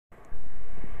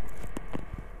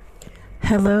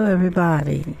Hello,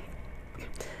 everybody.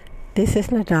 This is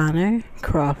LaDonna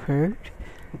Crawford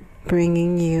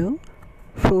bringing you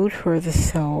Food for the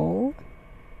Soul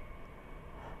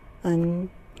on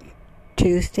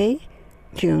Tuesday,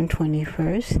 June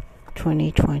 21st,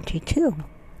 2022.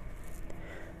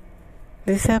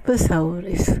 This episode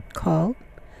is called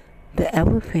The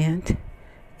Elephant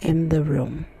in the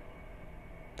Room.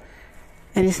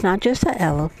 And it's not just an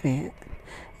elephant,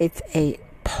 it's a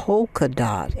polka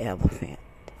dot elephant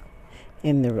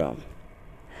in the room.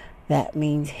 That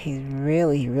means he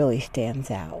really stands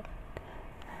out.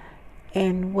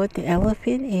 And what the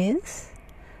elephant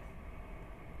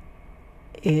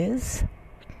is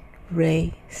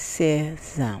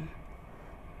racism.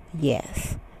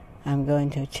 Yes, I'm going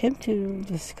to attempt to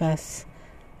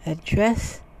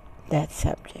address that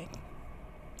subject.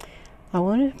 I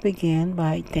want to begin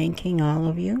by thanking all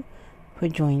of you for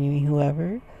joining me,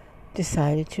 whoever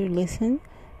decided to listen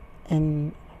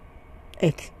and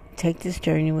take this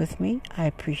journey with me. I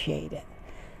appreciate it.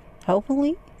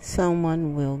 Hopefully,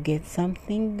 someone will get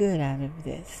something good out of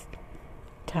this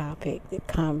topic, the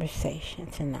conversation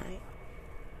tonight.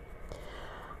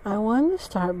 I want to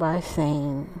start by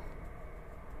saying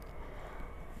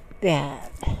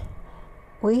that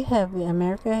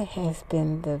America has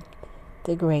been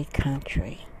the great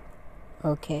country,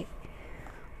 okay?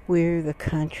 We're the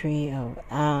country of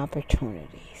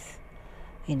opportunities.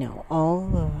 All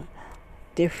the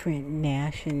different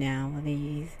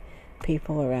nationalities,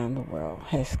 people around the world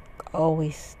has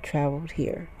always traveled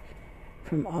here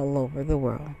from all over the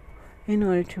world in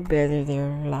order to better their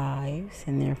lives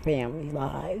and their family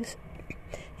lives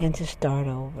and to start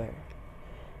over.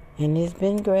 And it's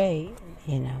been great,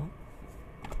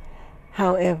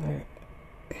 However,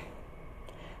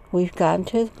 we've gotten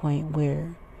to the point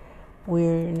where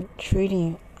we're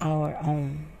treating our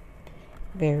own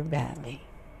very badly.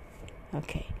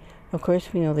 Okay. Of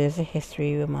course, we know there's a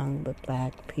history among the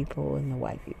black people and the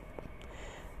white people.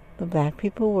 The black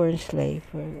people were enslaved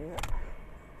for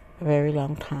a very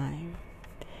long time.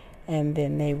 And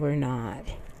then they were not.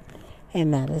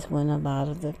 And that is when a lot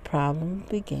of the problems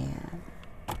began.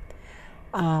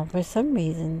 For some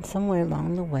reason, somewhere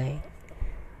along the way,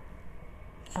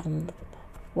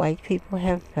 white people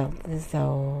have felt as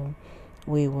though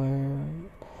we were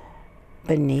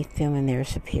beneath them and they're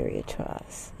superior to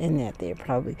us, and that they're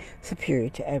probably superior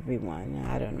to everyone.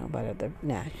 I don't know about other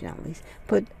nationalities,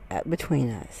 but between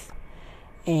us,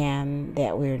 and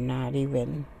that we're not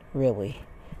even really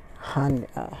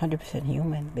 100%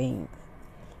 human beings.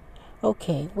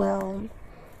 Okay, well,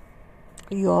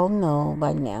 you all know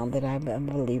by now that I'm a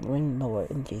believer in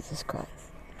Lord and Jesus Christ.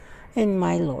 And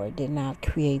my Lord did not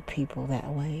create people that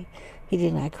way. He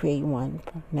did not create one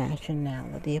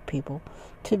nationality of people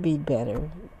to be better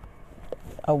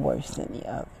or worse than the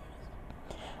others.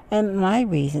 And my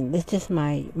reason, it's just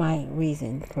my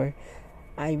reason for,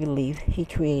 I believe he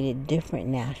created different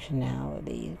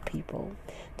nationalities of people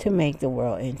to make the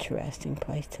world an interesting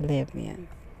place to live in.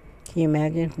 Can you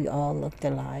imagine if we all looked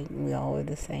alike and we all were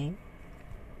the same?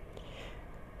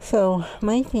 So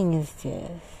my thing is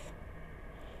this.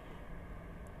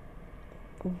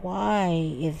 Why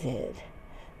is it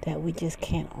that we just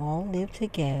can't all live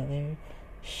together,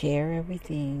 share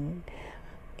everything,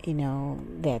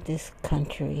 that this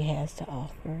country has to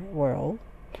offer, world,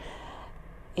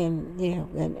 and,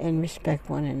 and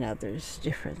respect one another's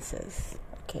differences,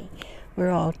 okay? We're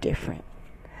all different.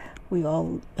 We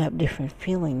all have different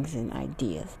feelings and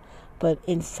ideas, but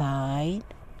inside,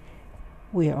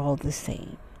 we are all the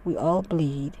same. We all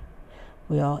bleed.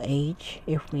 We all age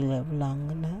if we live long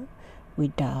enough. We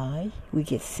die. We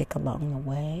get sick along the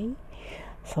way.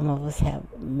 Some of us have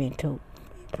mental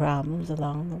problems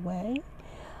along the way.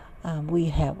 We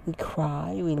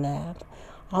cry, we laugh.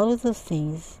 All of those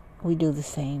things we do the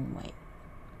same way.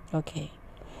 Okay.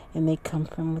 And they come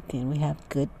from within. We have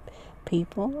good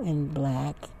people in the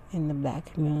black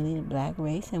community, the black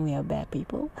race, and we have bad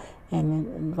people,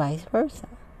 and vice versa.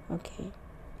 Okay.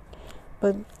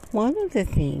 But one of the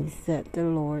things that the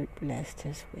Lord blessed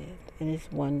us with, and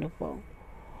it's wonderful,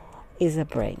 is a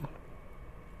brain.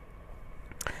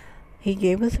 He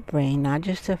gave us a brain not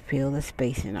just to fill the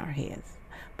space in our heads,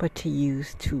 but to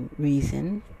use to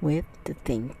reason with, to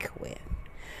think with.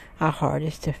 Our heart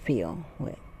is to feel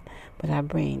with, but our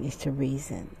brain is to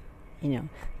reason,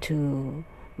 to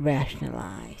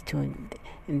rationalize, to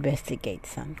investigate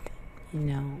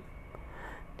something,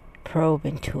 probe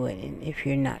into it, and if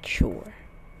you're not sure,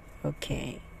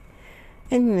 okay.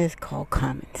 And it's called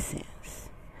common sense.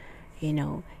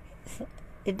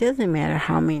 it doesn't matter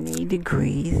how many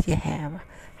degrees you have,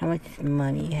 how much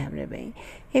money you have in the bank.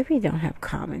 If you don't have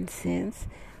common sense,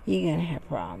 you're going to have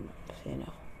problems, you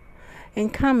know.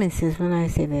 And common sense, when I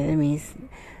say that, it means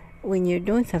when you're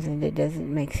doing something that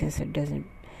doesn't make sense or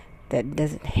that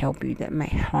doesn't help you, that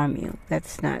might harm you,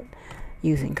 that's not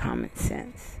using common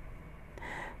sense.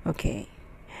 Okay.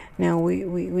 Now, we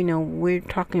know we're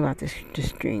talking about this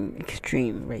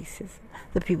extreme racism,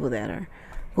 the people that are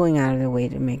going out of their way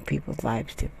to make people's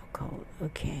lives difficult,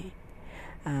 okay?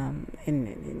 And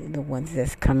the ones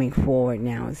that's coming forward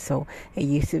now. So it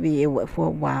used to be, for a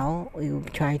while, we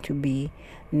would try to be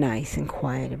nice and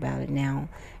quiet about it. Now,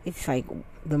 it's like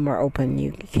the more open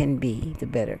you can be, the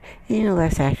better. And you know,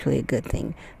 that's actually a good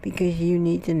thing, because you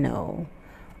need to know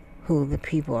who the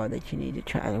people are that you need to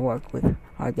try to work with,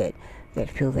 or that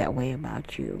feel that way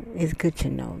about you. It's good to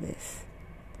know this.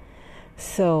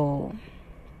 So,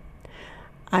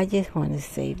 I just want to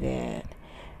say that,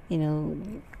 you know,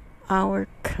 our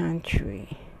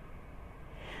country,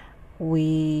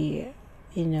 we,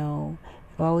 you know,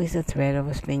 have always the threat of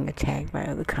us being attacked by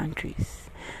other countries.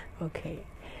 Okay.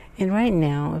 And right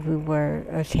now, if we were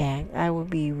attacked, I would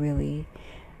be really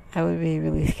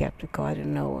skeptical. I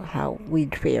don't know how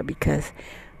we'd fare, because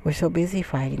we're so busy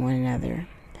fighting one another.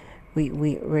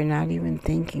 We're not even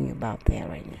thinking about that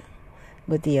right now.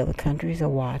 But the other countries are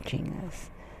watching us.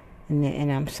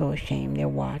 And I'm so ashamed they're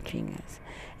watching us.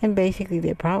 And basically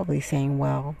they're probably saying,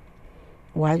 well,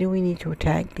 why do we need to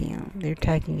attack them? They're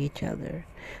attacking each other.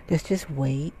 Let's just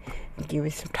wait and give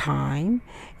it some time,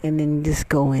 and then just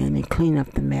go in and clean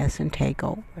up the mess and take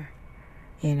over.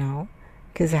 You know?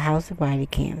 Because a house divided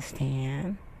can't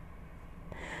stand.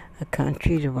 A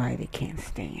country divided can't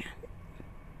stand.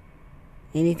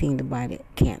 Anything divided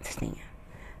can't stand.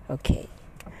 Okay.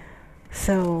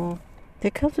 So,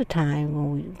 there comes a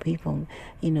time when people,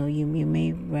 you know, you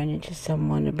may run into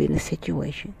someone or be in a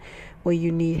situation where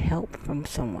you need help from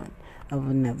someone of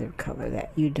another color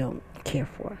that you don't care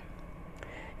for.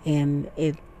 And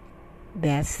if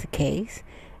that's the case,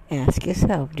 ask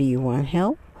yourself, do you want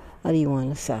help or do you want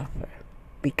to suffer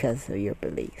because of your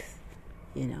beliefs?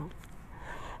 You know,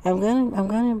 I'm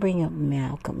gonna bring up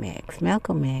Malcolm X.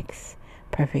 Malcolm X,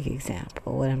 perfect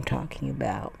example of what I'm talking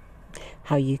about.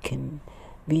 How you can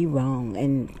be wrong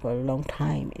and for a long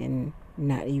time and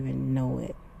not even know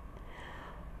it,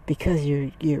 because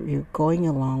you're going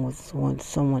along with what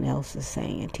someone else is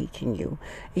saying and teaching you,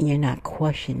 and you're not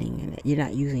questioning it. You're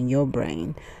not using your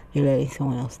brain. You're letting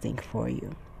someone else think for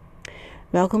you.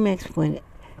 Malcolm X, when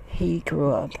he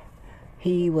grew up,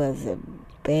 he was a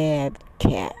bad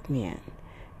cat, man.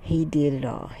 He did it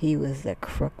all. He was a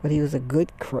crook, but he was a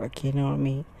good crook, you know what I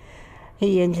mean?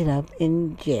 He ended up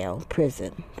in jail,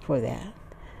 prison, for that.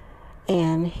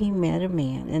 And he met a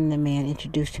man, and the man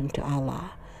introduced him to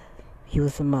Allah. He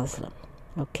was a Muslim,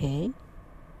 okay?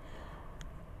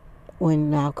 When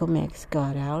Malcolm X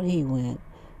got out, he went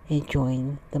and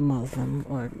joined the Muslim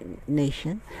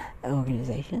organization.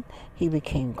 He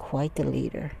became quite the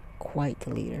leader.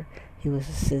 He was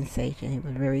a sensation. He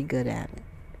was very good at it.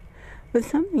 But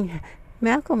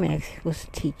Malcolm X was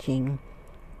teaching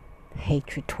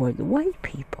hatred toward the white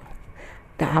people.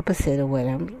 The opposite of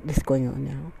what's going on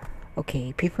now.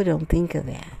 Okay, people don't think of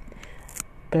that.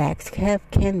 Blacks can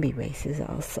be racist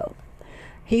also.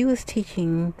 He was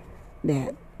teaching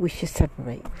that we should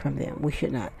separate from them. We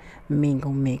should not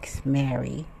mingle, mix,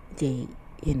 marry, date,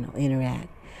 interact.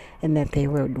 And that they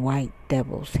were white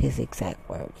devils, his exact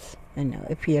words.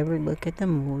 If you ever look at the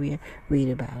movie and read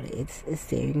about it, it's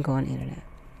there. You can go on the internet.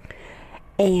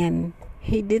 And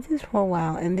he did this for a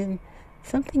while, and then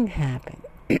something happened.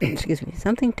 Excuse me.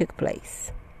 Something took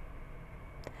place.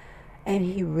 And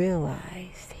he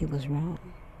realized he was wrong.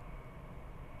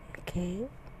 Okay?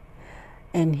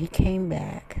 And he came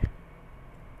back.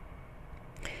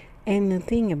 And the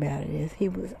thing about it is, he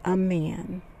was a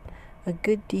man, a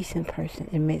good, decent person,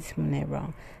 admits when they're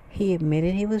wrong. He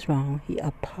admitted he was wrong. He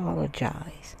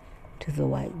apologized to the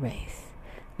white race.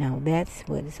 Now, that's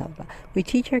what it's all about. We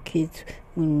teach our kids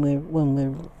when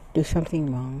we do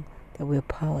something wrong that we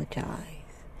apologize.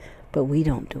 But we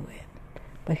don't do it.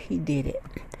 But he did it.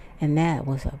 And that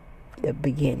was the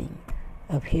beginning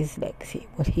of his legacy.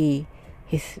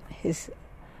 His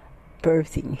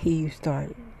birthing, he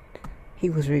started. He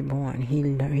was reborn.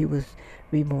 He was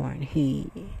reborn. He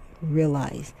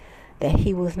realized that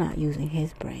he was not using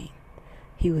his brain.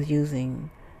 He was using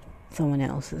someone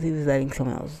else's. He was letting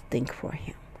someone else think for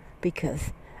him.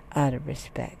 Because out of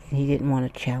respect. He didn't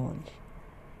want to challenge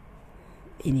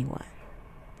anyone.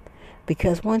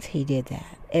 Because once he did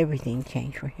that, everything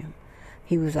changed for him.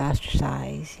 He was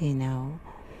ostracized,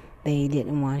 They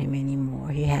didn't want him anymore.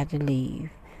 He had to leave.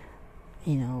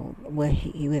 where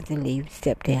he went to leave,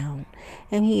 stepped down,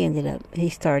 and he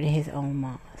started his own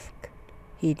mosque.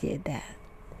 He did that.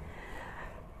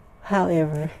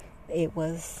 However, it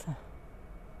wasn't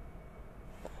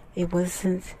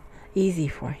easy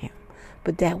for him.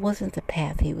 But that wasn't the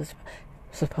path he was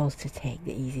supposed to take,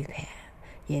 the easy path.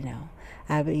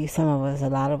 I believe a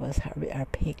lot of us are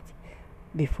picked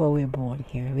before we're born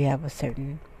here. We have a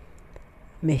certain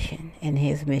mission, and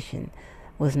his mission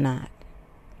was not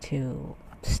to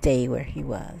stay where he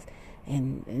was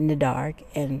in the dark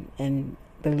and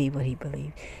believe what he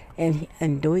believed.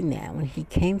 And doing that, when he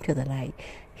came to the light,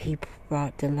 he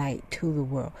brought the light to the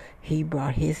world. He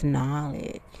brought his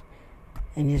knowledge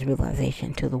and his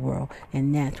realization to the world.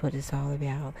 And that's what it's all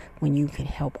about, when you can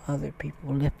help other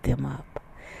people, lift them up.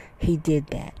 He did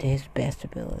that to his best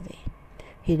ability.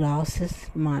 He lost his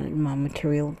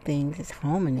material things, his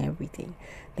home and everything.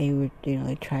 They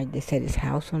tried to set his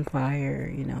house on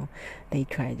fire, They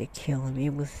tried to kill him.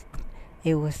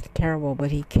 It was terrible,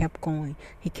 but he kept going.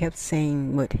 He kept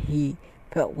saying what he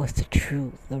felt was the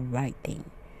truth, the right thing.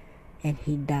 And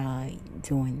he died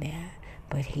doing that.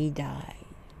 But he died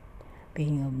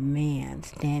being a man,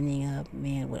 standing up,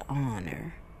 man with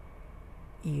honor.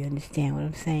 You understand what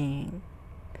I'm saying?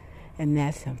 And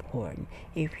that's important.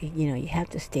 If you have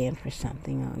to stand for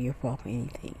something, or you're for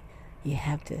anything. You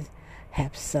have to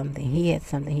have something. He had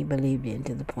something he believed in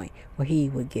to the point where he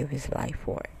would give his life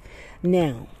for it.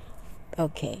 Now,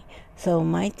 okay, so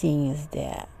my thing is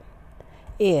that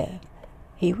if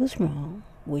he was wrong,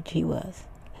 which he was,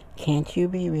 can't you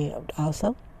be real?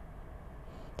 Also,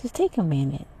 just take a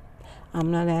minute. I'm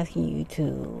not asking you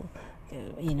to,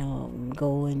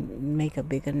 go and make a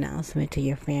big announcement to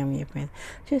your family, your friends.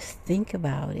 Just think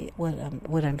about it,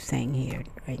 what I'm saying here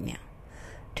right now,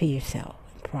 to yourself,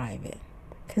 private.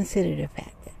 Consider the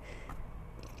fact that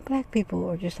black people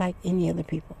are just like any other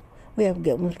people. We have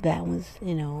good ones, bad ones,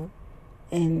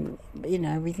 and,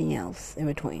 everything else in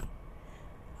between.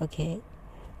 Okay?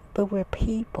 But we're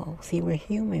people. See, we're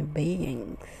human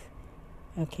beings.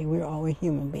 Okay? We're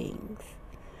human beings.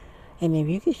 And if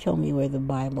you could show me where the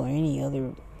Bible or any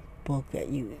other book that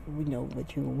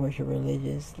that you worship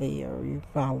religiously or you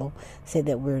follow said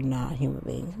that we're not human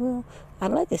beings, well, I'd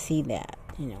like to see that.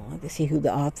 I'd like to see who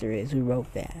the author is who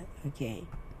wrote that. Okay.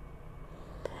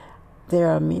 There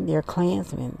are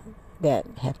Klansmen that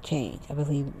have changed. I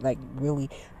believe, like, really,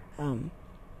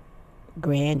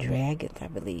 Grand Dragons, I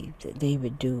believe.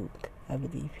 David Duke, I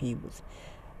believe he was,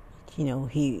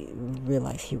 he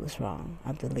realized he was wrong.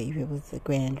 I believe it was the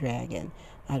Grand Dragon.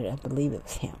 I believe it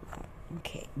was him.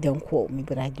 Okay, don't quote me,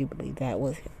 but I do believe that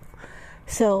was him.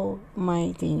 So,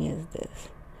 my thing is this.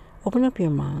 Open up your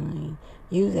mind.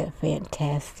 Use that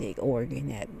fantastic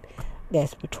organ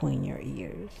that's between your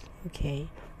ears. Okay?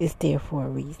 It's there for a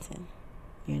reason.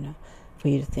 For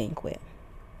you to think with.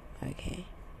 Okay?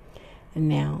 And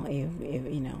now, if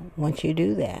once you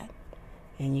do that,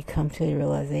 and you come to the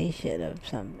realization of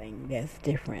something that's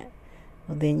different,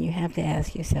 well, then you have to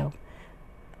ask yourself,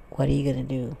 what are you going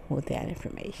to do with that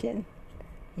information?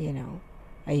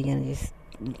 Are you going to just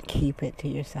keep it to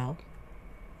yourself?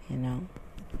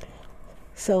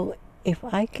 So if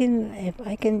I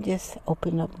can just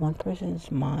open up one person's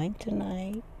mind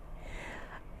tonight,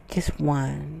 just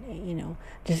one,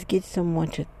 just get someone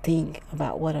to think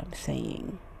about what I'm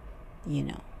saying,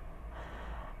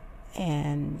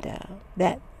 and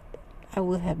that I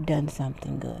will have done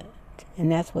something good.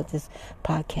 And that's what this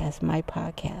podcast, my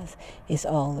podcast, is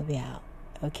all about.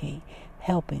 Okay,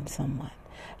 helping someone.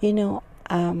 And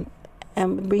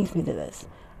it brings me to this.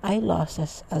 I lost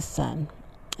a son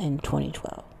in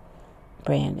 2012.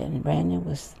 Brandon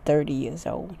was 30 years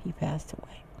old. He passed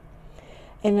away.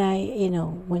 And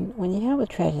when you have a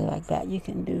tragedy like that,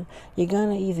 you're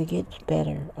gonna either get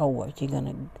better or worse.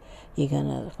 You're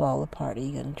gonna fall apart, or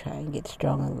you're gonna try and get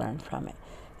strong and learn from it.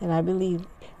 And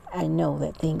I know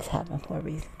that things happen for a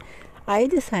reason. I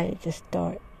decided to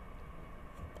start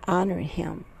honoring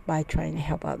him by trying to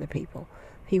help other people.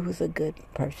 He was a good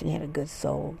person. He had a good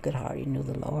soul, good heart. He knew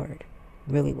the Lord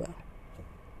really well.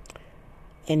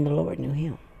 And the Lord knew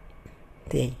him.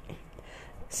 See?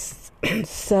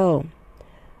 So,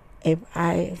 if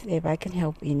I can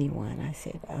help anyone, I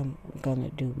said, I'm going to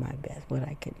do my best, what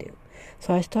I can do.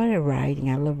 So I started writing.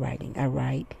 I love writing. I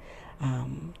write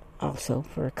also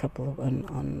for a couple of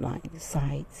online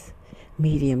sites,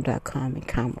 medium.com and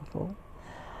Comical.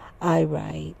 I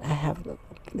write. I have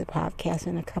the podcast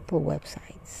and a couple of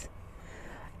websites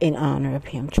in honor of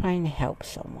him, trying to help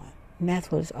someone. And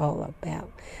that's what it's all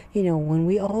about. When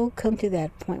we all come to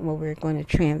that point where we're going to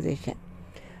transition,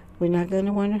 we're not going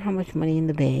to wonder how much money in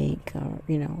the bank or,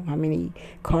 how many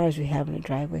cars we have in the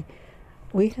driveway.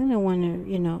 we're going to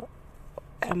wonder,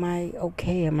 am I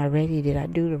okay? Am I ready? Did I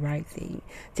do the right thing?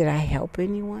 Did I help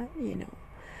anyone?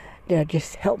 Did I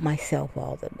just help myself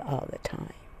all the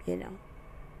time?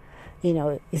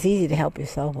 It's easy to help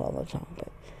yourself all the time, but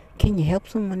can you help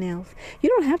someone else? You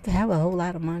don't have to have a whole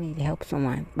lot of money to help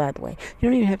someone, by the way. You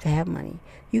don't even have to have money.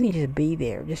 You can just be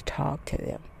there, just talk to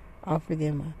them, offer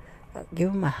them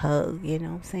give them a hug, you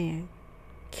know what I'm saying?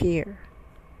 Care.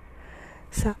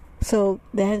 So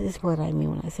that is what I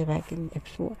mean when I say if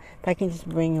I can just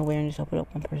bring awareness, open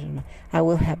up one person's mind, I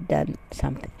will have done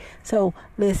something. So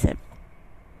listen,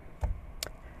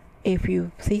 if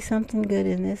you see something good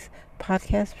in this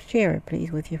podcast, share it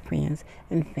please with your friends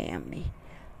and family.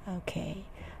 Okay,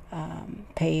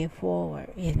 pay it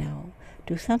forward.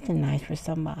 Do something nice for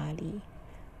somebody,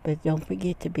 but don't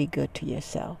forget to be good to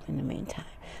yourself in the meantime.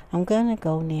 I'm gonna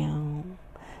go now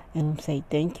and say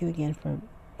thank you again for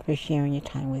sharing your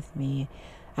time with me.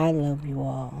 I love you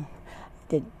all.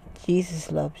 That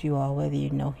Jesus loves you all, whether you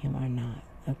know him or not.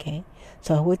 Okay?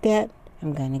 So with that,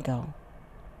 I'm going to go.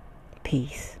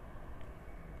 Peace.